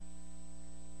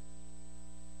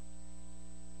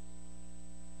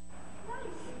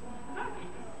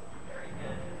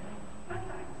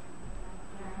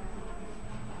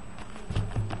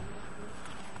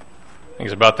think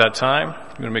it's about that time.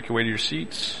 You're going to make your way to your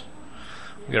seats.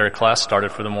 We got our class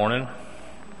started for the morning.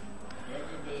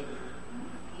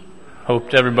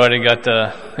 Hope everybody got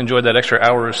to enjoy that extra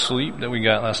hour of sleep that we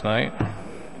got last night.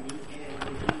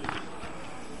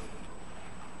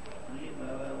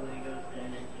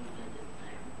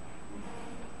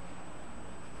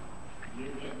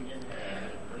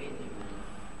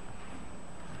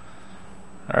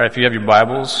 All right, if you have your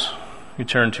Bibles, you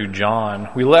turn to John.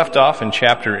 We left off in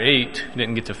chapter 8.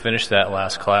 Didn't get to finish that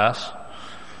last class.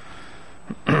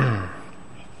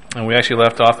 And we actually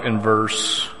left off in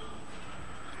verse,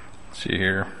 let's see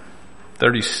here,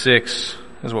 36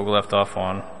 is what we left off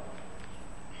on.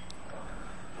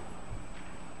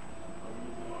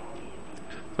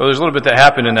 So there's a little bit that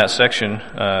happened in that section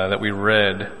that we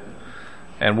read.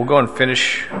 And we'll go and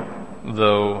finish,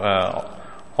 though,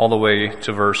 all the way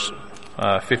to verse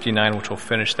 59, which will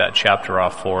finish that chapter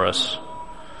off for us.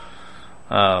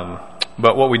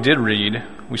 But what we did read,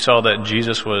 we saw that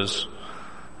Jesus was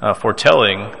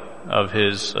foretelling of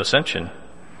his ascension.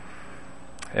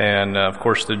 And, of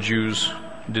course, the Jews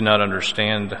did not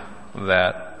understand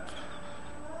that.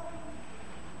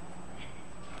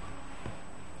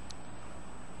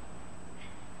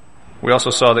 We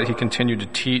also saw that he continued to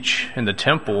teach in the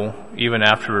temple even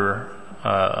after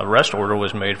a arrest order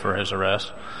was made for his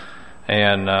arrest.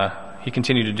 And he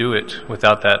continued to do it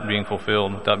without that being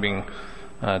fulfilled, without being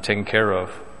taken care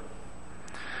of.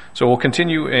 So we'll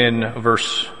continue in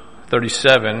verse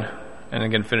 37, and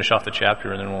again finish off the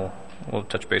chapter, and then we'll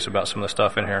touch base about some of the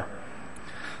stuff in here.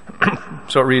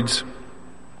 So it reads,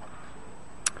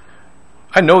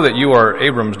 "I know that you are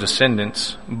Abram's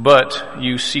descendants, but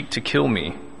you seek to kill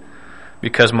me,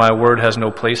 because my word has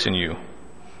no place in you.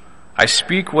 I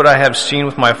speak what I have seen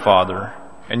with my father,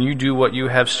 and you do what you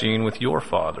have seen with your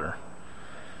father."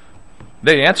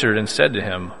 They answered and said to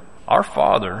him, "Our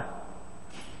father,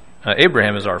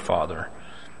 Abraham is our father."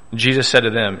 Jesus said to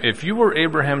them, "If you were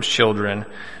Abraham's children,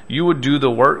 you would do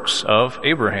the works of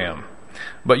Abraham.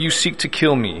 But you seek to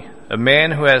kill me, a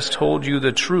man who has told you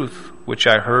the truth which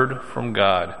I heard from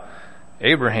God.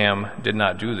 Abraham did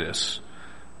not do this.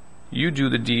 You do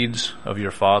the deeds of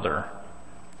your father."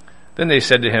 Then they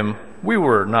said to him, "We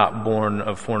were not born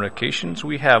of fornications.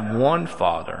 We have one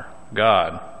Father,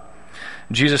 God."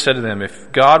 Jesus said to them,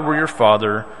 "If God were your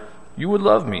Father, you would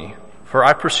love me, for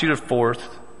I proceeded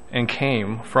forth and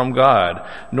came from God,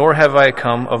 nor have I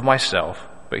come of myself,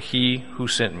 but he who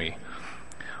sent me.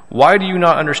 Why do you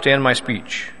not understand my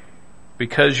speech?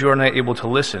 Because you are not able to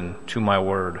listen to my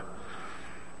word.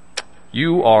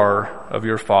 You are of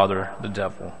your father, the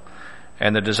devil,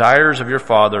 and the desires of your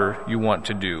father you want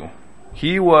to do.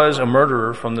 He was a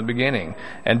murderer from the beginning,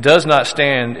 and does not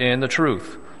stand in the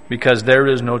truth, because there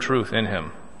is no truth in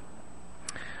him.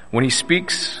 When he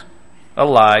speaks a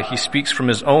lie, he speaks from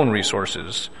his own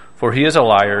resources, for he is a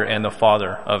liar and the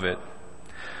father of it.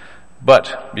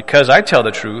 But because I tell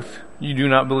the truth, you do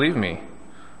not believe me.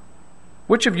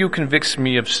 Which of you convicts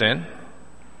me of sin?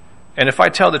 And if I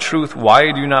tell the truth,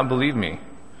 why do you not believe me?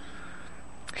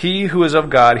 He who is of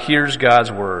God hears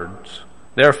God's words.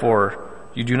 Therefore,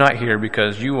 you do not hear,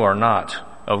 because you are not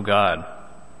of God."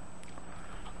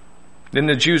 Then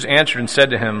the Jews answered and said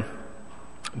to him,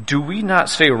 "Do we not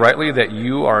say rightly that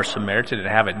you are a Samaritan and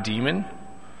have a demon?"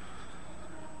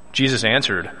 Jesus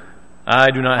answered,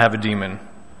 "I do not have a demon,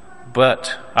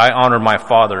 but I honor my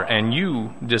Father, and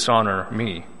you dishonor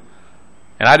me.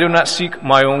 And I do not seek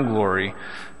my own glory.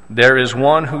 There is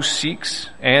one who seeks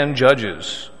and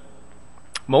judges.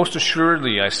 Most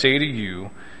assuredly, I say to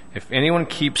you, if anyone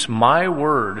keeps my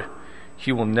word,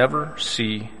 he will never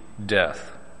see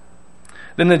death."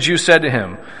 Then the Jews said to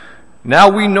him, "Now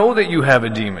we know that you have a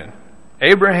demon.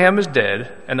 Abraham is dead,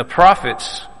 and the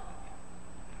prophets,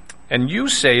 and you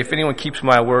say, if anyone keeps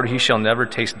my word, he shall never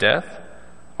taste death.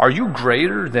 Are you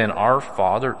greater than our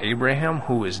father Abraham,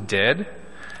 who is dead,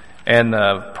 and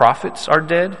the prophets are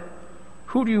dead?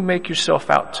 Who do you make yourself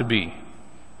out to be?"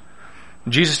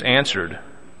 Jesus answered,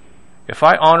 "If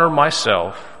I honor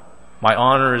myself, my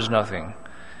honor is nothing.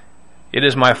 It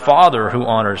is my Father who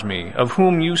honors me, of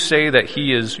whom you say that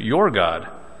he is your God.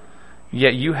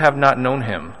 Yet you have not known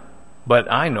him,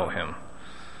 but I know him.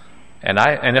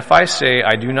 And if I say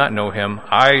I do not know him,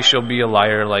 I shall be a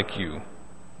liar like you.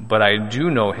 But I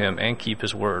do know him and keep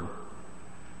his word.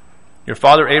 Your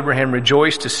father Abraham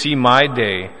rejoiced to see my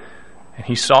day, and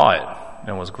he saw it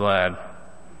and was glad."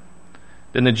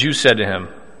 Then the Jews said to him,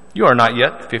 "You are not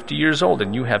yet 50 years old,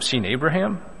 and you have seen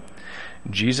Abraham?"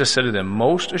 Jesus said to them,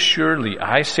 "Most assuredly,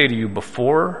 I say to you,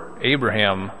 before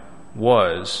Abraham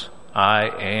was, I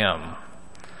am."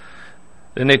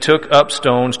 Then they took up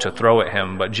stones to throw at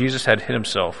him, but Jesus had hid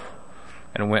himself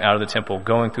and went out of the temple,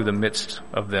 going through the midst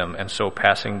of them, and so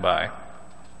passing by.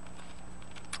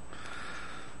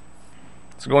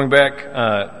 So going back,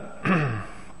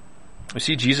 we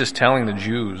see Jesus telling the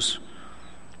Jews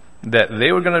that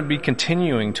they were going to be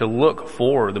continuing to look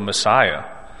for the Messiah,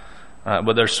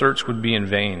 but their search would be in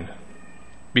vain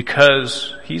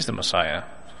because he's the Messiah.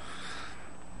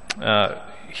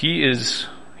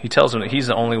 He tells them that he's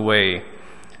the only way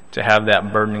to have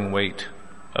that burdening weight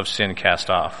of sin cast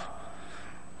off.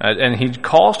 And he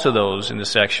calls to those in this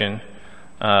section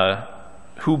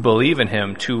who believe in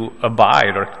him to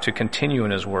abide or to continue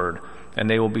in his word, and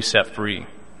they will be set free.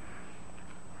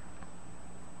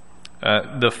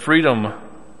 The freedom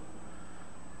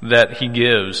that he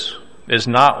gives is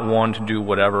not one to do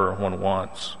whatever one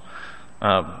wants,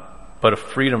 but a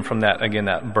freedom from that, again,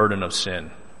 that burden of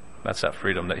sin. That's that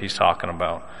freedom that he's talking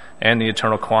about, and the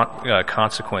eternal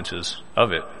consequences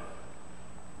of it.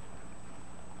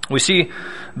 We see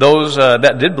those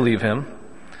that did believe him.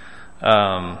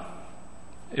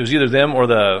 It was either them or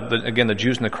the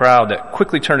Jews in the crowd that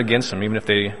quickly turned against him, even if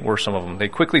they were some of them. They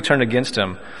quickly turned against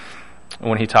him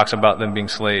when he talks about them being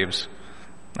slaves.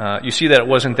 You see that it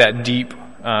wasn't that deep,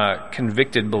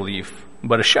 convicted belief,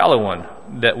 but a shallow one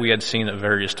that we had seen at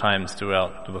various times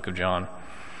throughout the book of John.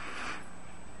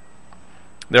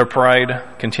 Their pride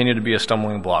continued to be a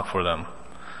stumbling block for them.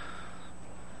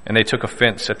 And they took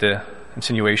offense at the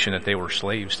insinuation that they were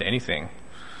slaves to anything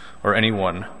or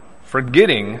anyone,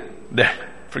 forgetting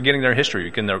their history.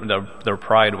 Their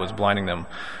pride was blinding them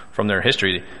from their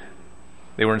history.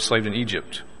 They were enslaved in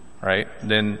Egypt, right?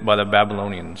 Then by the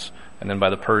Babylonians, and then by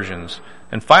the Persians.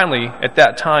 And finally, at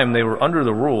that time, they were under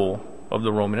the rule of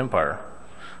the Roman Empire.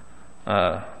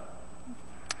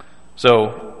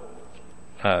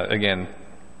 Again,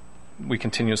 we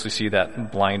continuously see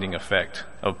that blinding effect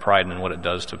of pride and what it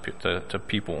does to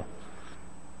people.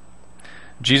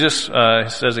 Jesus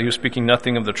says that he was speaking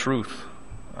nothing of the truth,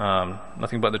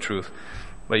 nothing but the truth,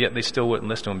 but yet they still wouldn't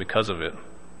listen to him because of it.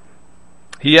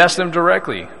 He asked them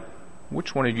directly,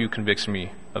 "Which one of you convicts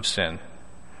me of sin?"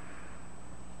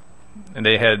 And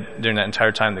they had, during that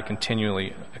entire time, they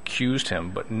continually accused him,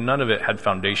 but none of it had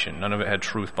foundation, none of it had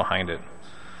truth behind it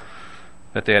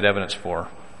that they had evidence for.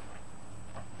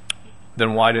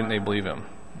 Then why didn't they believe him?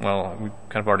 Well, we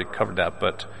kind of already covered that,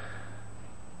 but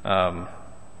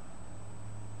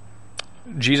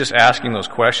Jesus asking those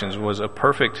questions was a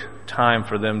perfect time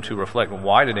for them to reflect,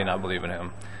 why did they not believe in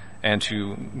him? And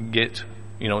to get,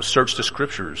 search the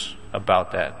scriptures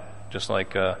about that. Just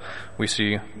like we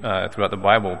see throughout the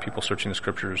Bible, people searching the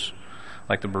scriptures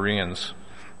like the Bereans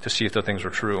to see if the things were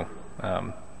true.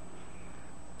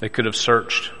 They could have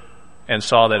searched and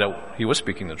saw that he was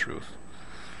speaking the truth.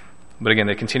 But again,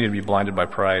 they continue to be blinded by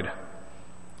pride,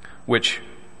 which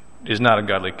is not a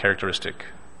godly characteristic.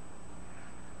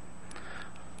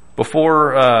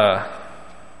 Before,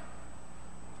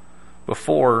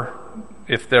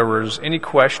 if there was any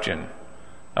question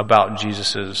about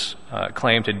Jesus'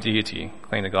 claim to deity,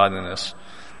 claim to godliness,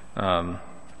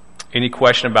 any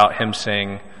question about him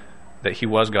saying that he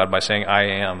was God by saying, "I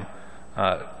am,"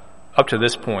 up to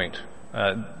this point,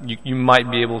 you might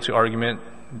be able to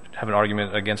have an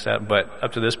argument against that, but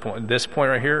up to this point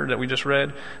right here that we just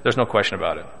read, there's no question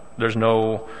about it. There's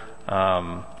no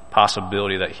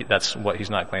possibility that that's what he's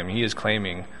not claiming. He is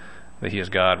claiming that he is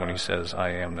God when he says,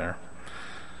 "I am" there.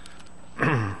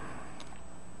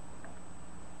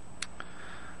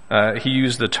 He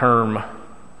used the term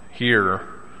here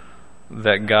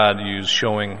that God used,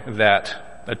 showing that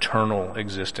eternal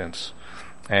existence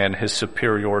and his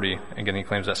superiority. Again, he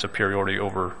claims that superiority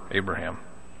over Abraham.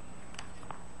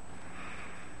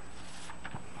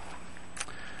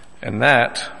 And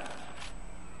that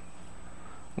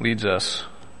leads us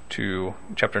to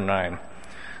chapter 9.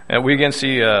 And we again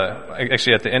see,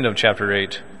 actually at the end of chapter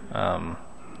 8,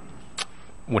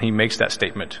 when he makes that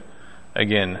statement,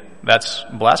 again, that's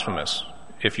blasphemous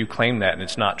if you claim that and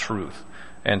it's not truth.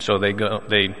 And so they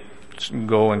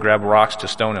go and grab rocks to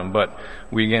stone him, but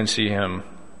we again see him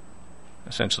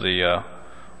essentially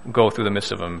go through the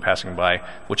midst of them passing by,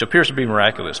 which appears to be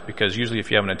miraculous, because usually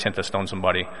if you have an intent to stone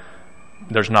somebody,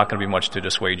 there's not going to be much to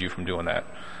dissuade you from doing that.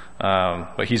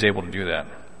 But he's able to do that.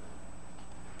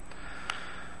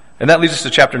 And that leads us to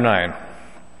chapter 9.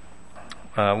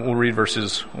 We'll read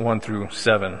verses 1 through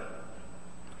 7.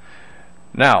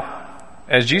 Now,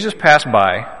 as Jesus passed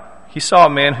by, he saw a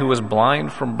man who was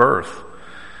blind from birth.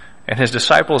 And his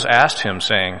disciples asked him,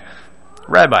 saying,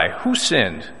 "Rabbi, who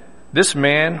sinned, this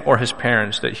man or his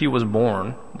parents, that he was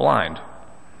born blind?"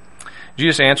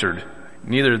 Jesus answered,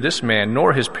 "Neither this man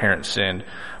nor his parents sinned,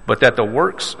 but that the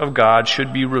works of God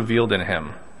should be revealed in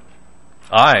him.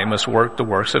 I must work the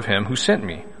works of him who sent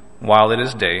me while it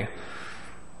is day.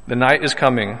 The night is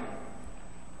coming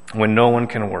when no one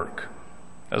can work.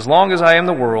 As long as I am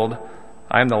the world,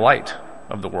 I am the light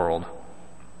of the world."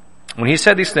 When he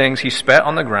said these things, he spat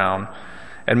on the ground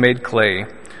and made clay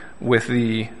with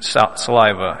the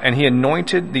saliva, and he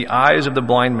anointed the eyes of the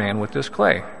blind man with this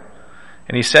clay.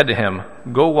 And he said to him,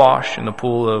 "Go wash in the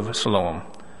pool of Siloam,"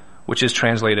 which is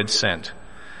translated sent.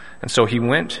 And so he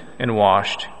went and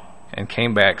washed and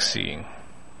came back seeing.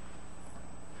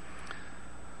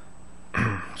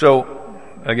 So,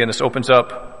 again, this opens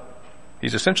up,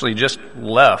 he's essentially just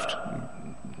left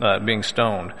being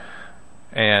stoned.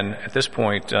 And at this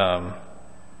point,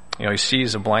 he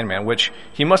sees a blind man, which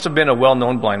he must have been a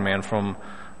well-known blind man from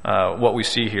what we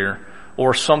see here,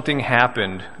 or something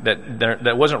happened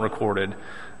that wasn't recorded,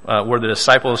 where the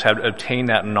disciples had obtained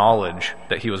that knowledge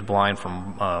that he was blind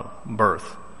from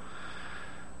birth.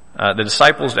 The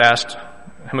disciples asked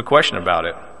him a question about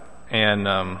it,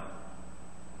 and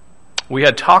we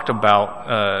had talked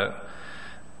about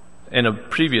in a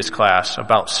previous class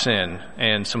about sin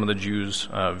and some of the Jews'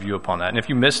 view upon that. And if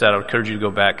you missed that, I would encourage you to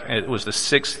go back. It was the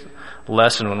 6th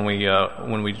lesson when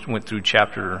we went through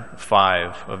chapter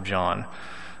 5 of John.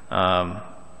 And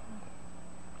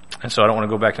so I don't want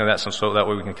to go back into that, so that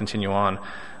way we can continue on.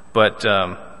 But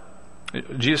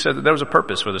Jesus said that there was a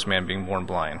purpose for this man being born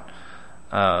blind.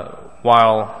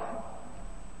 While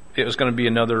it was going to be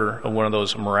another one of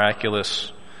those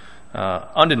miraculous,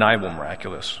 undeniable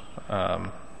miraculous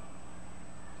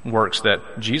works that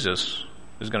Jesus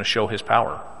is going to show his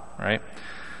power, right?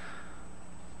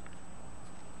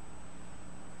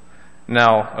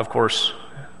 Now, of course,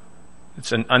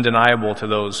 it's undeniable to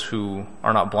those who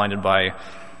are not blinded by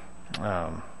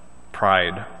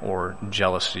pride or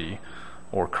jealousy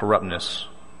or corruptness,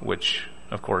 which,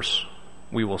 of course,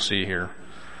 we will see here,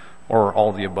 or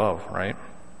all the above, right?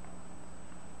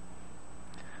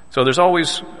 So there's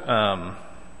always going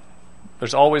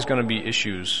to be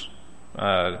issues,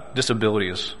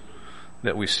 disabilities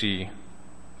that we see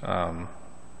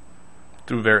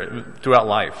throughout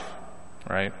life,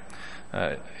 right?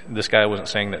 This guy wasn't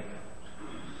saying that,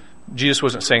 Jesus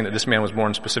wasn't saying that this man was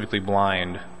born specifically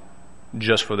blind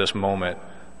just for this moment.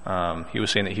 He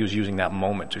was saying that he was using that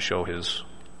moment to show his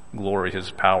glory,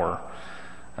 his power,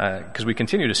 because we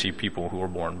continue to see people who are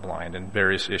born blind and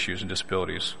various issues and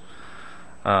disabilities.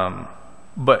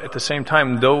 But at the same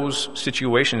time, those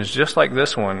situations, just like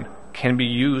this one, can be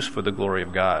used for the glory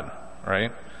of God,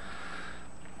 right?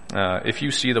 If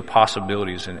you see the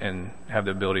possibilities and have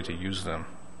the ability to use them.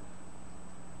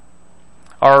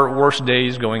 Our worst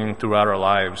days going throughout our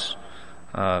lives,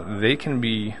 they can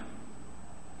be,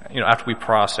 after we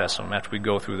process them, after we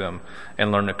go through them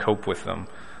and learn to cope with them,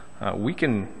 we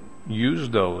can use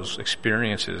those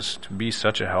experiences to be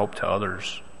such a help to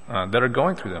others that are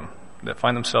going through them, that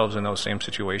find themselves in those same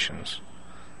situations.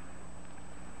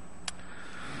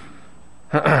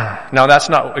 Now, that's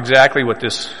not exactly what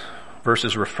this verse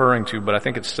is referring to, but I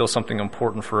think it's still something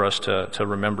important for us to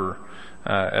remember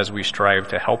as we strive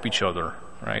to help each other,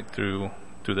 right, through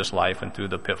this life and through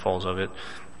the pitfalls of it,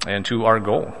 and to our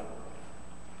goal.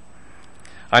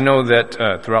 I know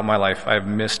that throughout my life I've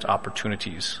missed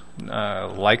opportunities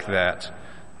like that,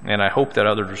 and I hope that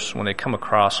others, when they come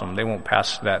across them, they won't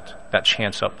pass that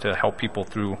chance up to help people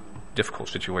through difficult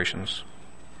situations.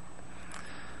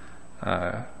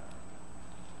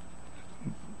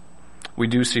 We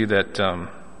do see that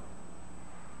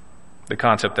the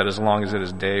concept that as long as it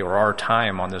is day or our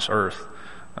time on this earth,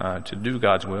 to do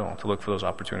God's will, to look for those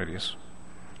opportunities.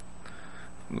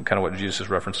 Kind of what Jesus is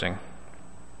referencing.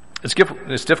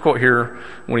 It's difficult here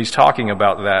when he's talking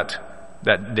about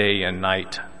that day and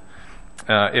night.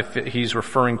 If he's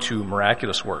referring to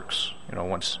miraculous works,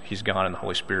 once he's gone and the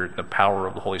Holy Spirit, the power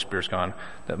of the Holy Spirit's gone,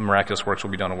 that miraculous works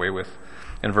will be done away with.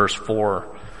 In verse 4,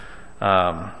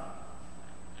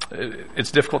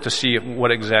 it's difficult to see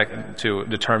to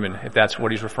determine if that's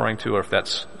what he's referring to or if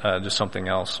that's just something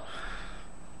else.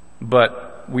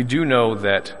 But we do know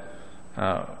that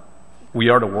we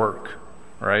are to work,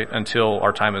 right, until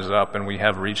our time is up and we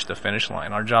have reached the finish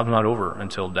line. Our job's not over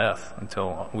until death,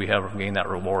 until we have gained that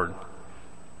reward.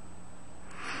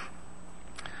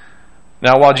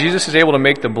 Now, while Jesus is able to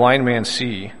make the blind man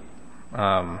see,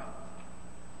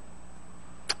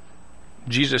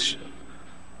 Jesus,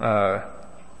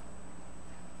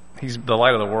 he's the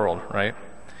light of the world, right?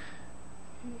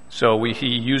 So he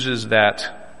uses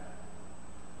that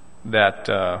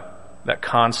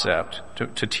concept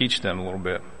to teach them a little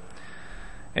bit.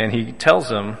 And he tells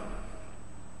them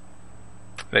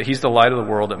that he's the light of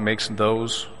the world that makes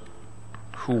those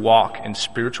who walk in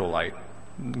spiritual light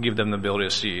give them the ability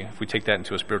to see, if we take that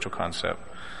into a spiritual concept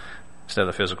instead of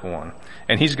the physical one.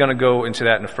 And he's going to go into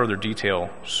that in further detail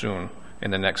soon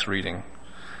in the next reading.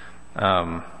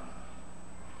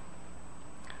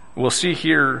 We'll see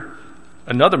here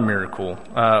another miracle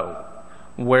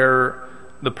where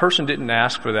the person didn't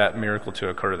ask for that miracle to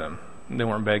occur to them. They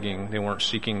weren't begging. They weren't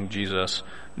seeking Jesus.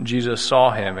 Jesus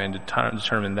saw him and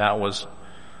determined that was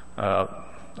a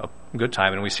good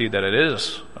time, and we see that it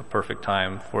is a perfect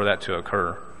time for that to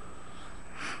occur.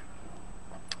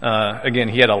 Again,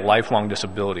 he had a lifelong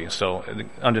disability, so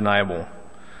undeniable,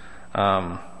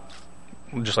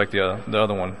 just like the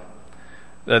other one.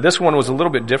 This one was a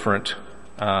little bit different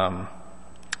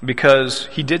because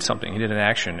he did something. He did an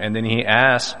action, and then he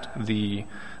asked the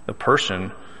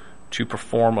person to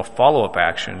perform a follow-up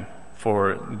action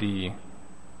for the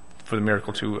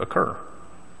miracle to occur.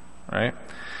 Right?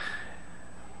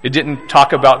 It didn't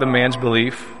talk about the man's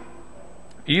belief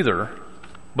either,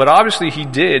 but obviously he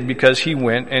did, because he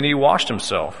went and he washed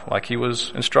himself like he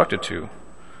was instructed to.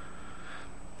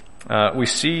 We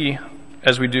see,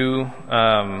 as we do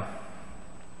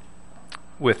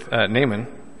with Naaman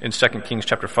in 2 Kings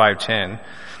chapter 5:10,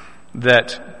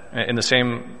 that in the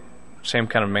same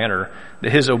kind of manner,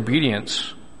 that his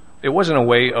obedience, it wasn't a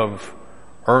way of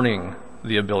earning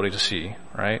the ability to see,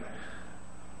 right?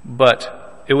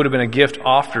 But it would have been a gift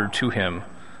offered to him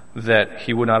that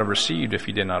he would not have received if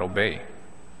he did not obey.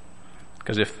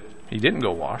 Because if he didn't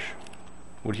go wash,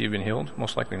 would he have been healed?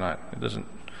 Most likely not. It doesn't.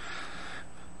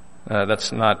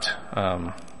 That's not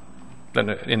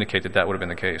doesn't indicate that would have been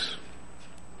the case.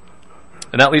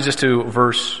 And that leads us to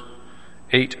verse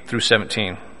 8 through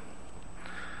 17.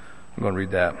 I'm going to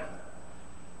read that.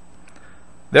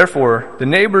 Therefore, the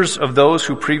neighbors of those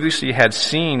who previously had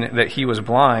seen that he was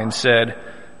blind said,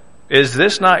 "Is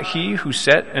this not he who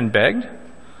sat and begged?"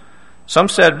 Some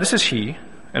said, "This is he."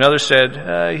 And others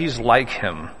said, "He's like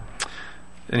him."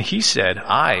 And he said,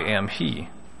 "I am he."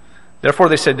 Therefore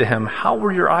they said to him, "How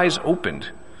were your eyes opened?"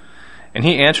 And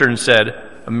he answered and said,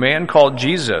 "A man called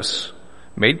Jesus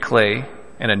made clay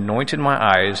and anointed my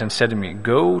eyes and said to me,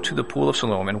 'Go to the pool of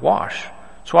Siloam and wash.'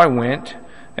 So I went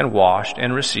and washed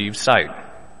and received sight."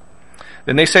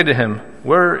 Then they said to him,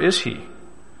 "Where is he?"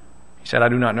 He said, "I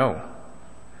do not know."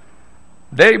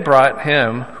 They brought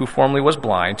him who formerly was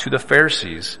blind to the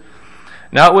Pharisees.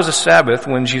 Now it was a Sabbath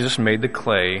when Jesus made the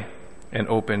clay and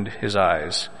opened his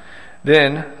eyes.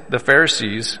 Then the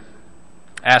Pharisees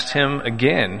asked him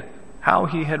again how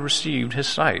he had received his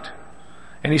sight.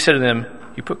 And he said to them,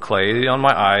 "You put clay on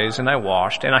my eyes, and I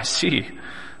washed, and I see."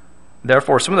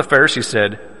 Therefore some of the Pharisees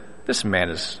said, "This man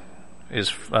is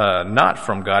not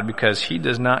from God, because he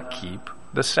does not keep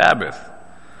the Sabbath."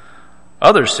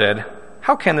 Others said,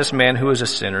 "How can this man who is a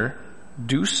sinner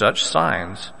do such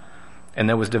signs?" And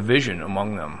there was division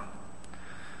among them.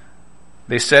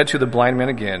 They said to the blind man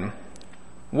again,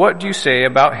 "What do you say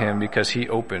about him because he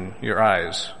opened your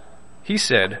eyes?" He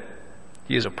said,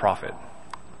 "He is a prophet."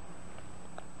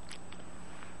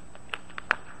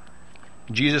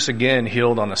 Jesus again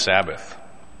healed on the Sabbath.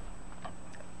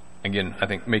 Again, I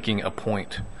think making a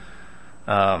point.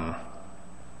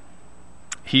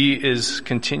 He is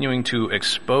continuing to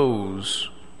expose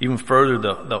even further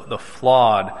the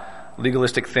flawed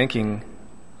legalistic thinking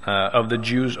of the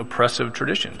Jews' oppressive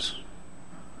traditions,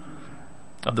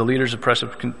 of the leaders'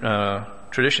 oppressive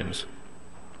traditions,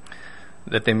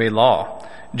 that they made law.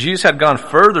 Jesus had gone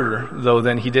further, though,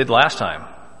 than he did last time.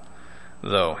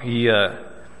 Though he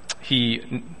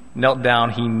knelt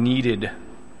down, he kneaded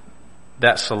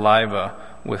that saliva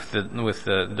with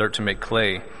the dirt to make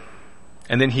clay,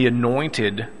 and then he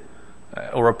anointed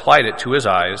or applied it to his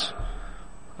eyes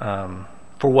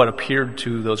for what appeared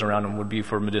to those around him would be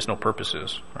for medicinal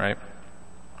purposes. Right?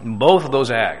 Both of those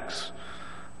acts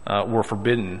were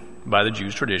forbidden by the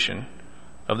Jews' tradition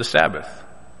of the Sabbath,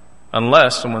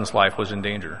 unless someone's life was in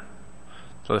danger.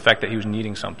 So the fact that he was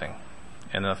kneading something,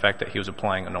 and the fact that he was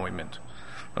applying an ointment,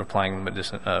 or applying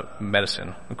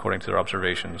medicine according to their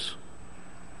observations.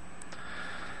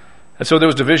 And so there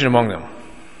was division among them.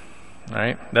 All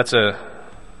right? That's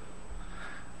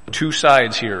two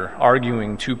sides here,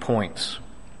 arguing 2 points.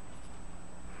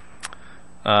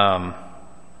 Again,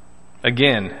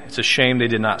 it's a shame they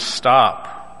did not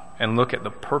stop and look at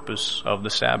the purpose of the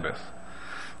Sabbath,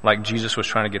 like Jesus was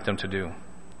trying to get them to do.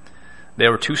 They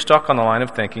were too stuck on the line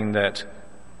of thinking that,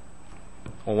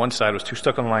 well, one side was too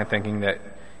stuck on the line thinking that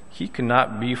he could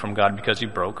not be from God because he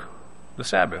broke the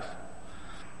Sabbath,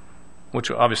 which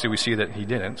obviously we see that he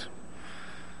didn't.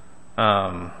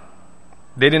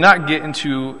 They did not get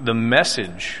into the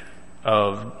message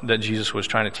that Jesus was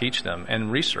trying to teach them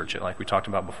and research it like we talked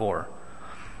about before.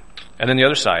 And then the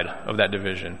other side of that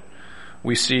division,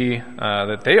 we see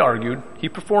that they argued he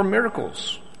performed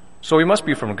miracles, so he must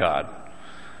be from God,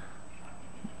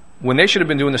 when they should have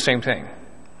been doing the same thing,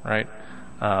 right?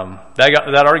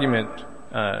 That argument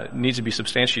needs to be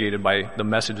substantiated by the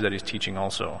message that he's teaching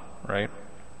also, right?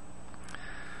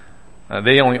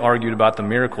 They only argued about the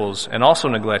miracles and also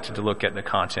neglected to look at the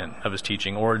content of his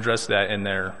teaching or address that in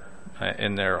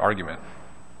their argument.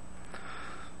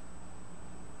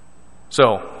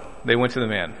 So they went to the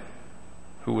man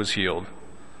who was healed.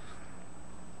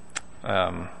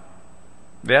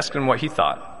 They asked him what he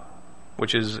thought,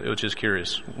 which is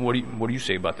curious. What do you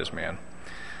say about this man?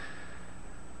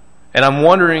 And I'm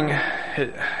wondering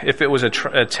if it was an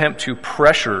attempt to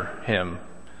pressure him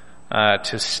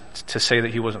to say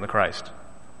that he wasn't the Christ,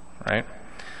 right?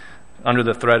 Under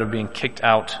the threat of being kicked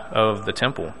out of the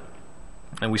temple.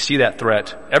 And we see that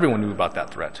threat. Everyone knew about that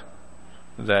threat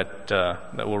that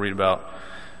we'll read about.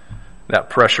 That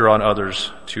pressure on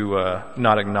others to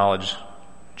not acknowledge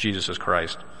Jesus as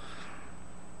Christ.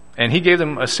 And he gave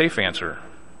them a safe answer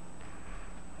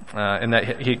in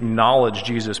that he acknowledged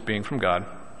Jesus being from God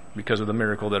because of the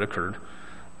miracle that occurred,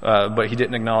 but he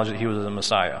didn't acknowledge that he was the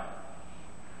Messiah.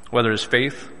 Whether his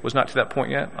faith was not to that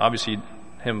point yet, obviously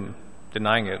him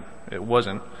denying it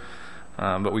wasn't,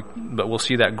 but we'll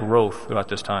see that growth throughout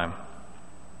this time.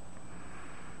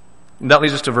 And that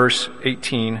leads us to verse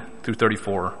 18 through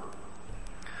 34.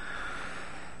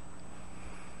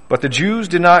 But the Jews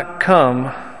did not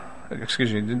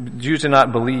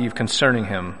believe concerning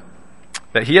him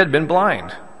that he had been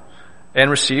blind and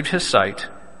received his sight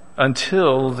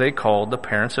until they called the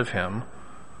parents of him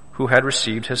who had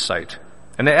received his sight.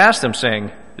 And they asked them,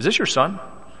 saying, "Is this your son,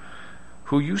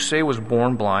 who you say was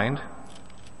born blind?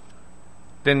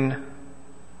 Then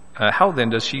how then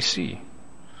does he see?"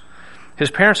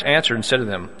 His parents answered and said to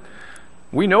them,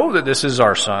 "We know that this is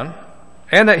our son,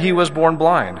 and that he was born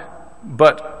blind.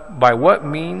 But by what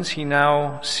means he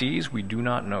now sees, we do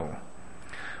not know.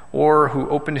 Or who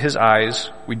opened his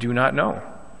eyes, we do not know.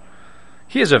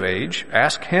 He is of age.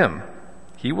 Ask him.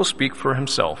 He will speak for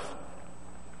himself."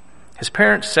 His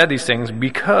parents said these things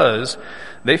because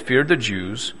they feared the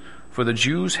Jews, for the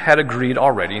Jews had agreed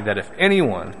already that if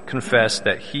anyone confessed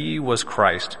that he was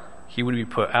Christ, he would be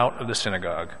put out of the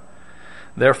synagogue.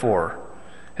 Therefore,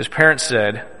 his parents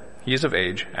said, "He is of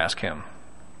age. Ask him."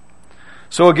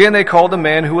 So again they called the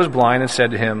man who was blind and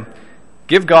said to him,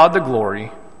 "Give God the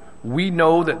glory. We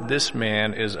know that this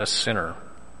man is a sinner."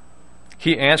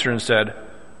 He answered and said,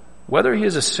 "Whether he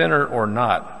is a sinner or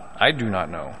not, I do not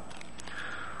know.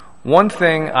 One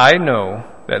thing I know,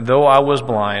 that though I was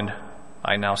blind,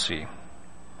 I now see."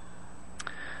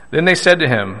 Then they said to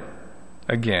him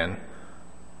again,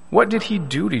 "What did he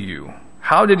do to you?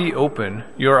 How did he open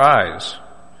your eyes?"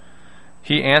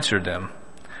 He answered them,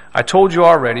 "I told you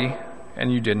already,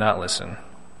 and you did not listen.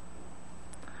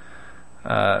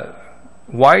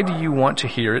 Why do you want to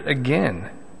hear it again?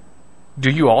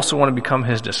 Do you also want to become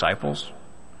his disciples?"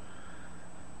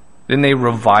 Then they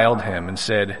reviled him and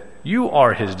said, "You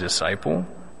are his disciple,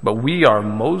 but we are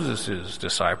Moses'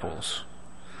 disciples.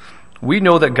 We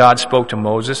know that God spoke to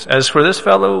Moses. As for this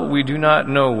fellow, we do not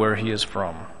know where he is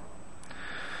from."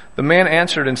 The man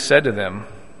answered and said to them,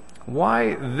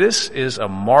 "Why, this is a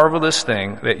marvelous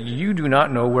thing that you do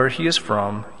not know where he is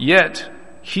from, yet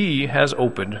he has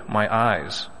opened my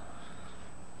eyes.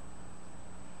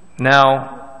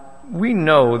 Now, we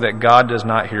know that God does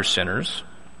not hear sinners,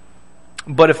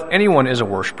 but if anyone is a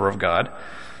worshiper of God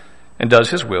and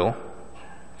does his will,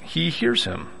 he hears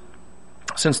him.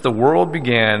 Since the world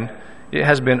began, it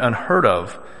has been unheard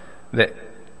of that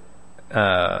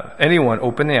anyone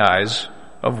opened the eyes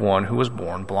of one who was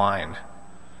born blind.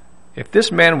 If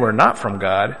this man were not from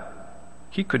God,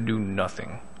 he could do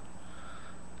nothing."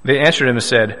 They answered him and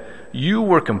said, "You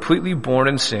were completely born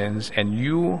in sins, and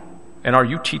are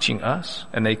you teaching us?"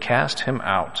 And they cast him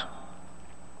out.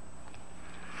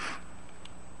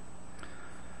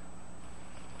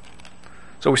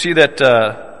 So we see that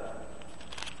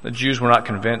the Jews were not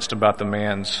convinced about the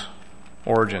man's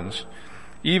origins,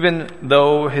 even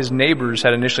though his neighbors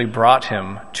had initially brought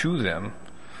him to them.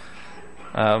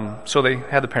 So they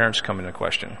had the parents come into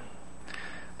question.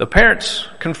 The parents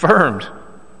confirmed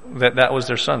that that was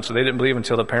their son, so they didn't believe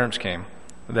until the parents came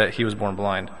that he was born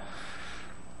blind.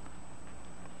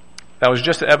 That was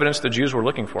just the evidence the Jews were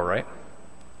looking for, right?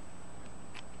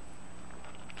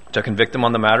 To convict them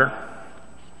on the matter?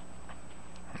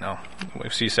 No, we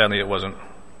see sadly it wasn't.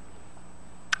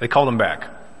 They called him back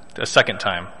a second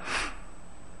time,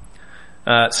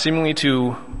 seemingly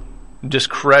to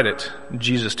discredit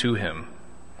Jesus to him.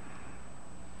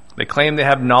 They claim they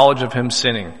have knowledge of him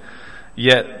sinning,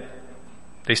 yet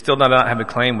they still do not have a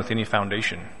claim with any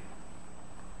foundation.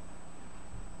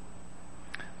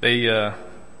 They,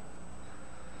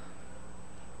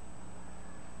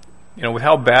 with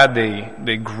how bad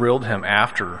they grilled him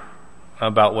after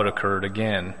about what occurred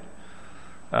again,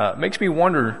 makes me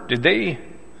wonder, did they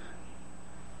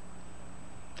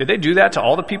do that to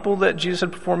all the people that Jesus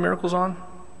had performed miracles on?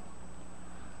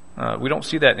 We don't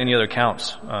see that in any other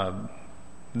accounts.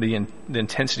 The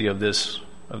intensity of this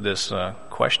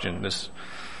question, this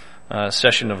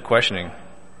session of questioning.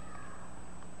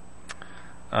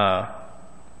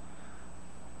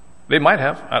 They might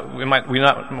have.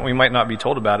 We might not be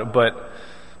told about it, but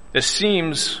it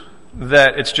seems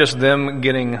that it's just them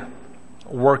getting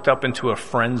worked up into a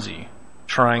frenzy,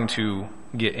 trying to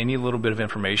get any little bit of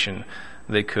information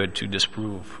they could to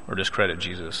disprove or discredit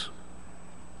Jesus.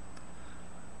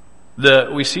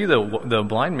 We see the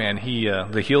blind man,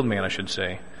 the healed man, I should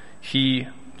say. He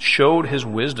showed his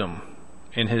wisdom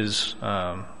in his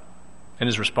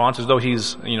responses, though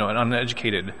he's an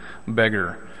uneducated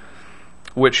beggar,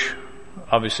 which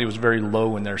obviously was very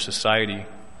low in their society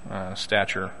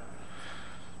stature.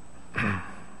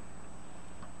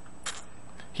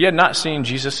 He had not seen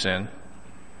Jesus sin,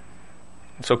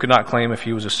 so could not claim if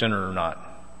he was a sinner or not.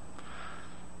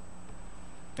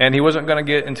 And he wasn't going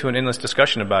to get into an endless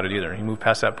discussion about it either. He moved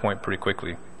past that point pretty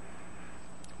quickly.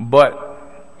 But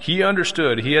he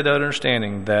understood, he had that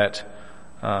understanding that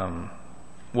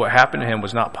what happened to him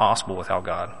was not possible without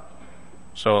God.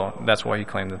 So that's why he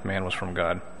claimed that the man was from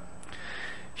God.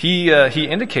 He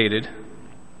indicated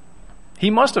he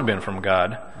must have been from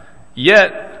God,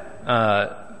 yet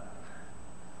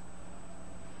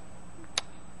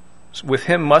with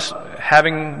him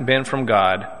having been from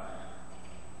God,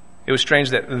 it was strange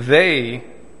that they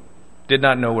did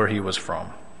not know where he was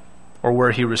from or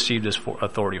where he received his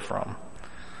authority from,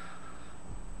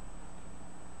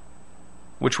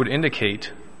 which would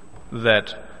indicate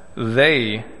that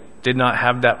they did not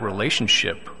have that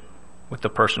relationship with the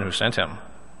person who sent him,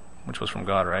 which was from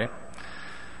God, right?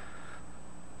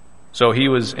 So he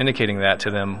was indicating that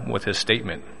to them with his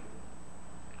statement.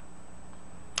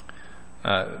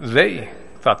 They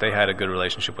thought they had a good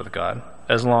relationship with God,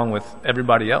 as long with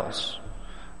everybody else.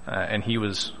 And he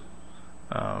was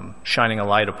shining a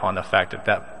light upon the fact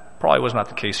that probably was not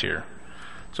the case here.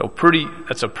 So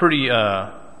that's a pretty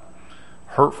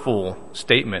hurtful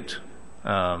statement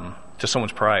to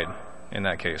someone's pride in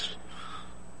that case.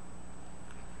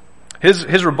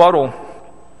 His rebuttal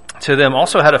to them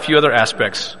also had a few other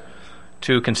aspects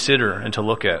to consider and to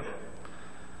look at.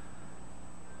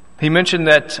 He mentioned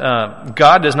that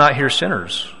God does not hear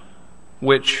sinners,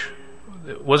 which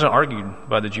wasn't argued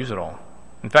by the Jews at all.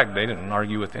 In fact, they didn't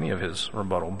argue with any of his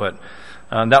rebuttal, but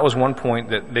that was one point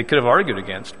that they could have argued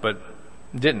against, but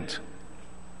didn't.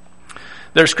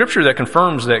 There's scripture that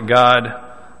confirms that God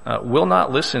will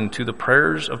not listen to the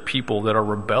prayers of people that are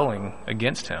rebelling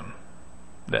against him,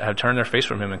 that have turned their face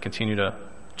from him and continue to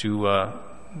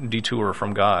detour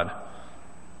from God.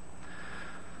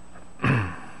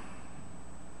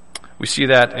 We see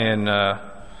that in 1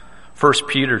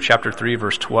 Peter chapter 3,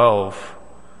 verse 12,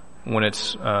 when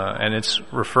it's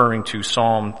referring to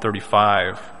Psalm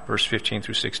 35, verse 15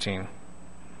 through 16.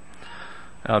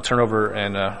 I'll turn over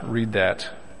and read that.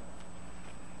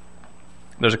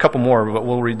 There's a couple more, but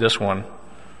we'll read this one,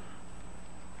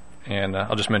 and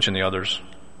I'll just mention the others.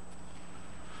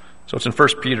 So it's in 1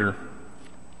 Peter,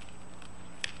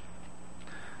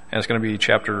 and it's going to be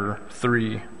chapter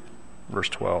 3, verse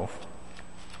 12.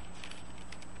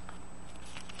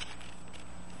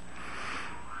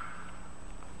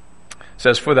 It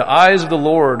says, "For the eyes of the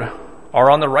Lord are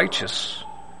on the righteous,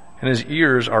 and his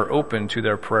ears are open to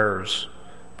their prayers.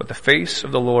 But the face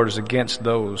of the Lord is against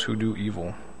those who do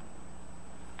evil."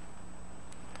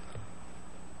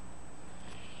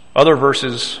 Other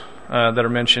verses that are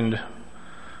mentioned,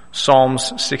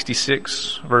 Psalms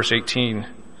 66, verse 18,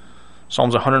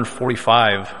 Psalms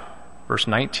 145, verse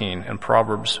 19, and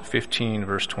Proverbs 15,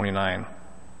 verse 29.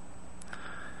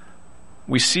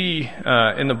 We see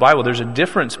in the Bible there's a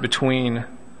difference between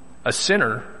a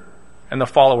sinner and the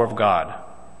follower of God.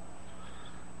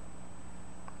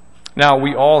 Now,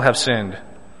 we all have sinned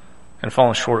and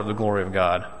fallen short of the glory of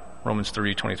God, Romans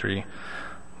 3:23.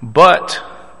 But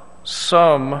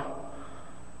such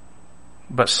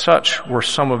were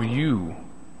some of you.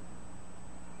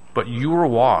 But you were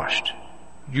washed,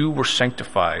 you were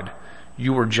sanctified,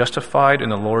 you were justified in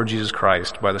the Lord Jesus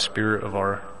Christ by the Spirit of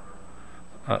our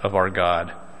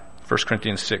God. 1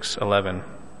 Corinthians 6:11.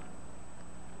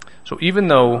 So even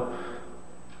though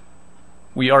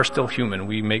We are still human.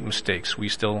 We make mistakes. We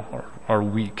still are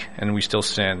weak, and we still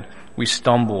sin. We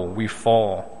stumble. We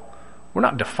fall. We're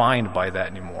not defined by that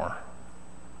anymore.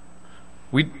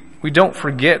 We don't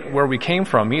forget where we came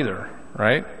from either,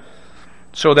 right?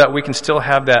 So that we can still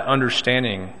have that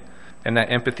understanding and that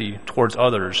empathy towards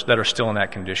others that are still in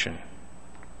that condition.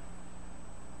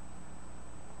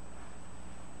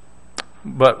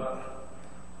 But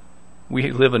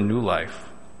we live a new life.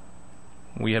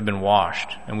 We have been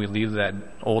washed, and we leave that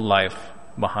old life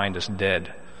behind us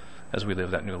dead as we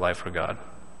live that new life for God.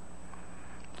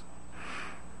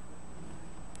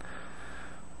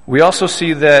 We also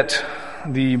see that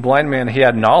the blind man, he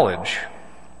had knowledge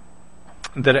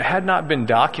that it had not been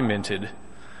documented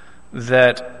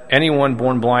that anyone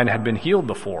born blind had been healed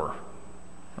before,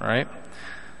 right?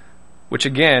 Which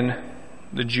again,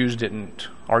 the Jews didn't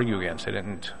argue against. They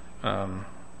didn't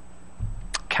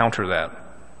counter that.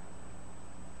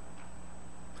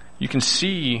 You can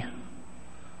see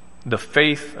the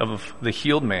faith of the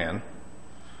healed man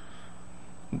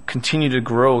continue to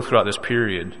grow throughout this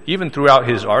period, even throughout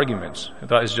his arguments,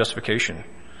 throughout his justification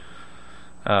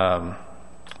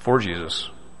for Jesus.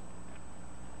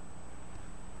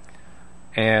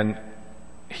 And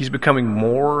he's becoming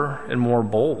more and more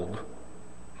bold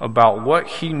about what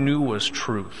he knew was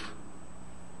truth.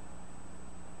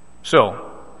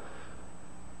 So,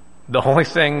 the only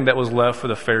thing that was left for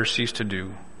the Pharisees to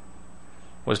do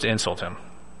was to insult him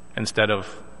instead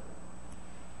of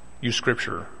use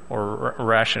scripture or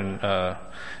reason to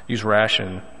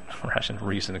rationalize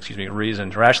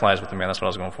with him. Man, that's what I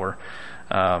was going for.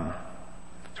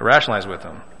 To rationalize with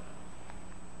him.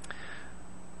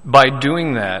 By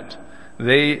doing that,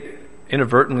 they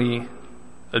inadvertently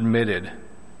admitted,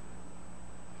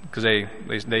 because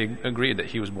they agreed that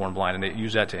he was born blind, and they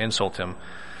used that to insult him.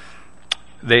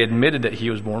 They admitted that he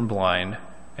was born blind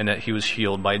and that he was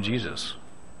healed by Jesus.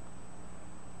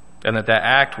 And that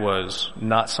act was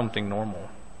not something normal,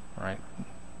 right?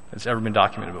 It's ever been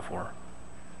documented before.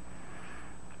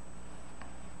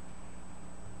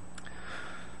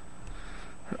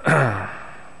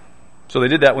 So they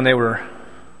did that when they were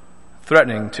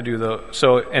threatening to do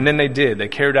and then they did. They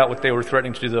carried out what they were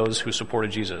threatening to do those who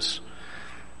supported Jesus.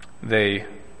 They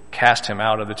cast him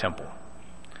out of the temple,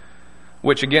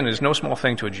 which again is no small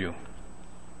thing to a Jew.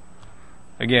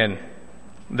 Again,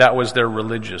 that was their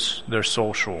religious, their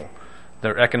social,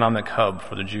 their economic hub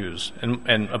for the Jews,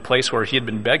 and a place where he had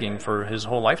been begging for his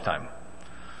whole lifetime.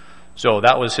 So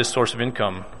that was his source of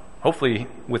income. Hopefully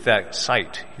with that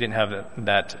sight, he didn't have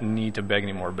that need to beg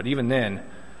anymore. But even then,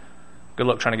 good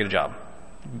luck trying to get a job,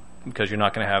 because you're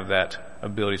not going to have that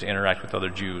ability to interact with other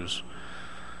Jews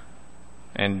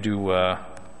and do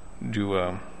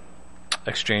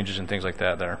exchanges and things like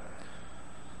that there.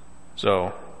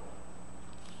 So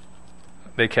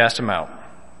they cast him out.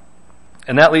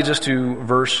 And that leads us to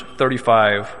verse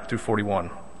 35 through 41.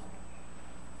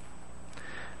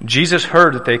 Jesus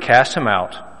heard that they cast him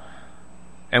out,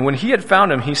 and when he had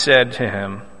found him, he said to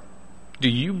him, "Do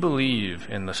you believe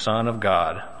in the Son of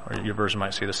God?" Or your version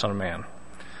might say the Son of Man.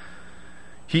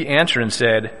 He answered and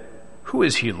said, "Who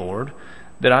is he, Lord,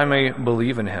 that I may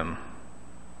believe in him?"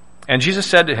 And Jesus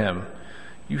said to him,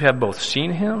 "You have both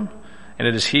seen him, and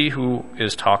it is he who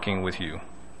is talking with you."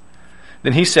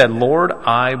 Then he said, "Lord,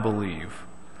 I believe."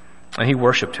 And he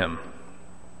worshipped him.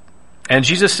 And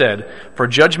Jesus said, "For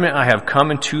judgment I have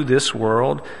come into this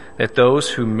world, that those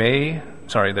who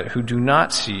do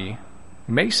not see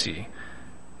may see,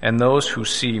 and those who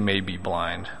see may be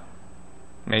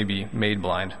made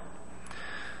blind."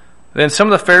 Then some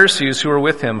of the Pharisees who were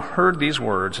with him heard these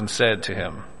words and said to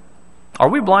him, "Are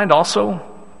we blind also?"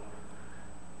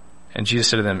 And Jesus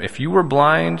said to them, "If you were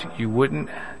blind, you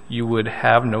would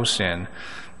have no sin.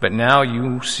 But now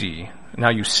you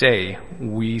say,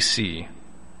 we see.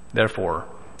 Therefore,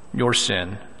 your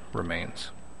sin remains."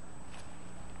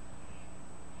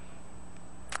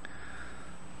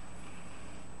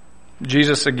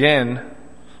 Jesus again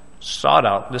sought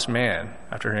out this man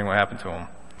after hearing what happened to him.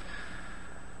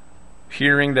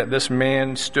 Hearing that this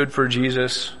man stood for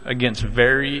Jesus against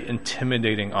very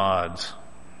intimidating odds.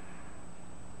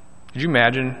 Could you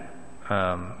imagine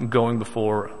going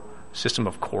before a system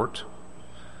of court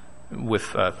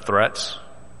with threats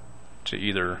to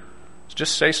either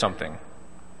just say something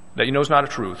that you know is not a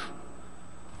truth,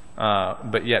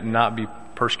 but yet not be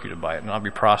persecuted by it, not be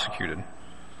prosecuted?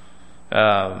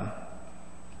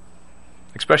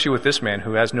 Especially with this man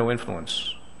who has no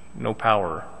influence, no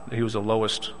power. He was the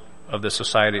lowest of the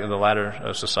society, of the ladder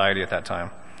of society at that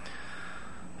time.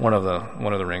 One of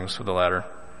the rings of the ladder.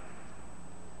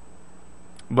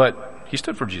 But he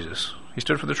stood for Jesus. He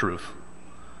stood for the truth.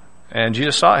 And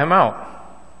Jesus sought him out.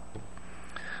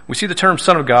 We see the term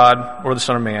Son of God or the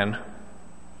Son of Man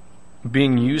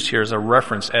being used here as a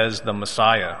reference as the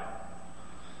Messiah,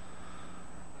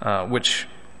 which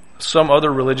some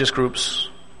other religious groups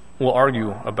will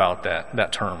argue about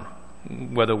that term,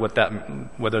 whether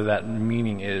that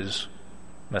meaning is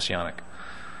messianic.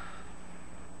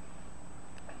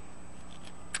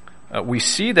 We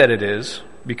see that it is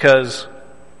because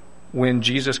when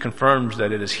Jesus confirms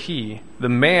that it is he, the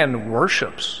man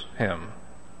worships him,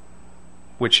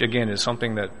 which again is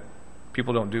something that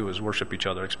people don't do, is worship each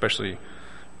other, especially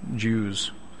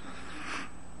Jews.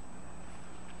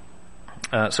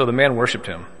 So the man worshipped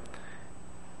him.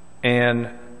 And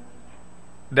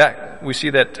that we see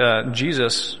that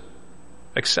Jesus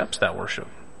accepts that worship.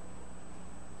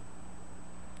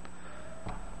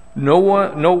 No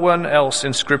one else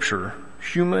in Scripture,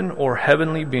 human or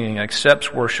heavenly being,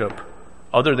 accepts worship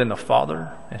other than the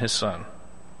Father and his Son.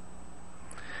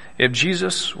 If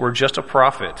Jesus were just a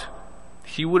prophet,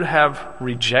 he would have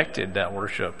rejected that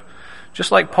worship.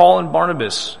 Just like Paul and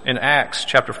Barnabas in Acts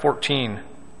chapter 14,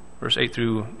 verse 8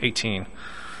 through 18,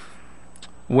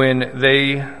 when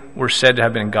they were said to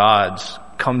have been gods,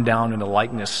 come down in the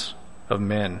likeness of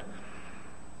men.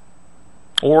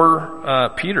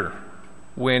 Or Peter,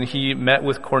 when he met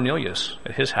with Cornelius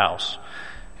at his house,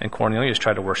 and Cornelius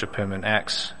tried to worship him in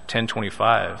Acts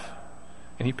 10:25,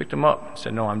 and he picked him up and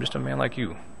said, "No, I'm just a man like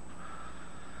you."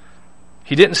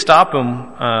 He didn't stop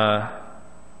him.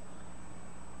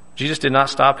 Jesus did not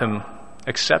stop him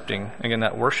accepting, again,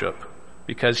 that worship,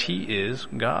 because he is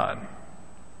God.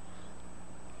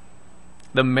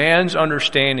 The man's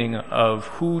understanding of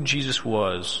who Jesus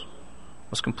was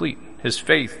complete. His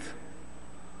faith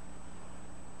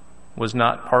was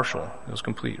not partial. It was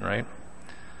complete, right?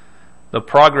 The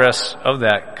progress of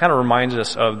that kind of reminds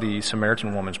us of the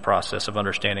Samaritan woman's process of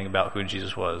understanding about who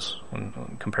Jesus was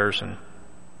in comparison.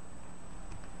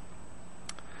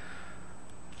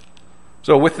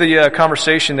 So with the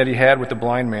conversation that he had with the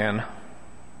blind man,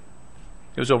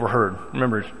 it was overheard.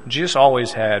 Remember, Jesus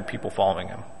always had people following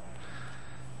him.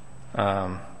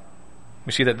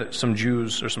 We see that some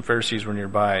Jews or some Pharisees were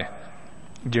nearby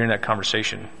during that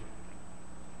conversation.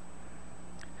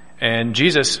 And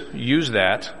Jesus used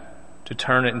that to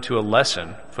turn it into a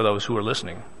lesson for those who are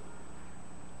listening.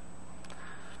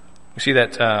 We see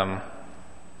that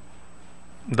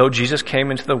though Jesus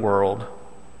came into the world,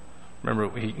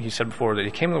 remember he said before that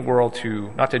he came into the world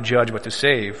to not to judge but to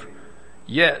save,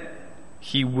 yet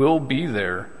he will be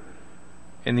there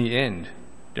in the end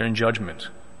during judgment,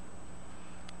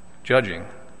 judging.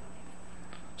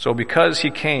 So because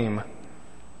he came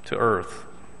to earth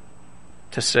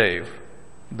to save,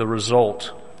 the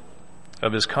result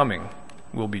of his coming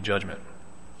will be judgment.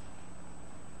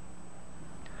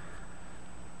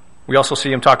 We also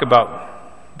see him talk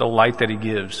about the light that he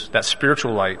gives, that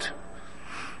spiritual light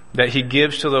that he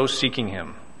gives to those seeking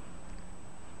him.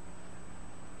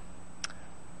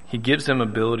 He gives them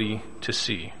ability to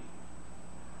see.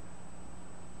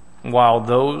 While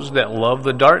those that love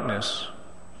the darkness,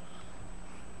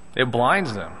 it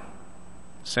blinds them,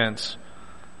 since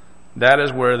that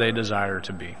is where they desire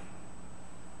to be.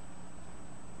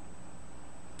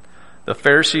 The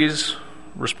Pharisees'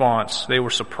 response, they were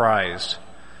surprised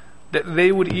that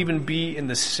they would even be in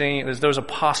the same, as there was a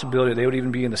possibility they would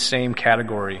even be in the same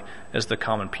category as the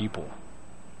common people.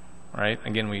 Right?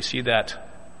 Again, we see that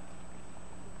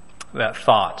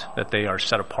thought that they are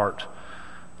set apart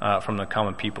from the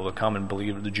common people, the common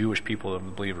believer, the Jewish people of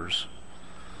the believers.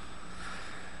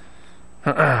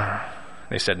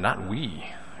 They said, "Not we.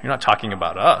 You're not talking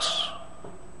about us."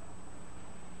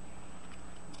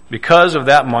 Because of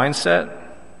that mindset,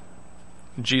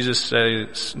 Jesus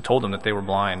told them that they were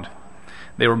blind.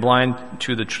 They were blind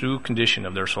to the true condition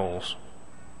of their souls,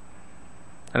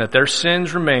 and that their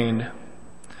sins remained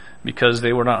because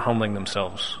they were not humbling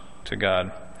themselves to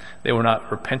God. They were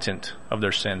not repentant of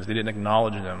their sins. They didn't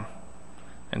acknowledge them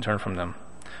and turn from them,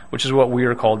 which is what we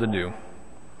are called to do.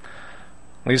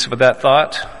 At least with that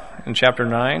thought in chapter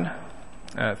 9,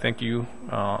 thank you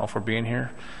all for being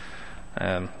here.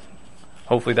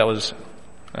 Hopefully that was,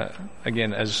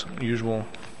 again, as usual,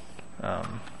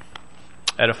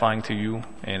 edifying to you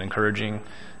and encouraging,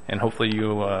 and hopefully you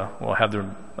will have the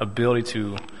ability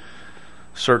to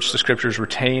search the Scriptures,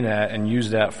 retain that, and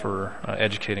use that for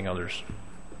educating others.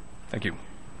 Thank you.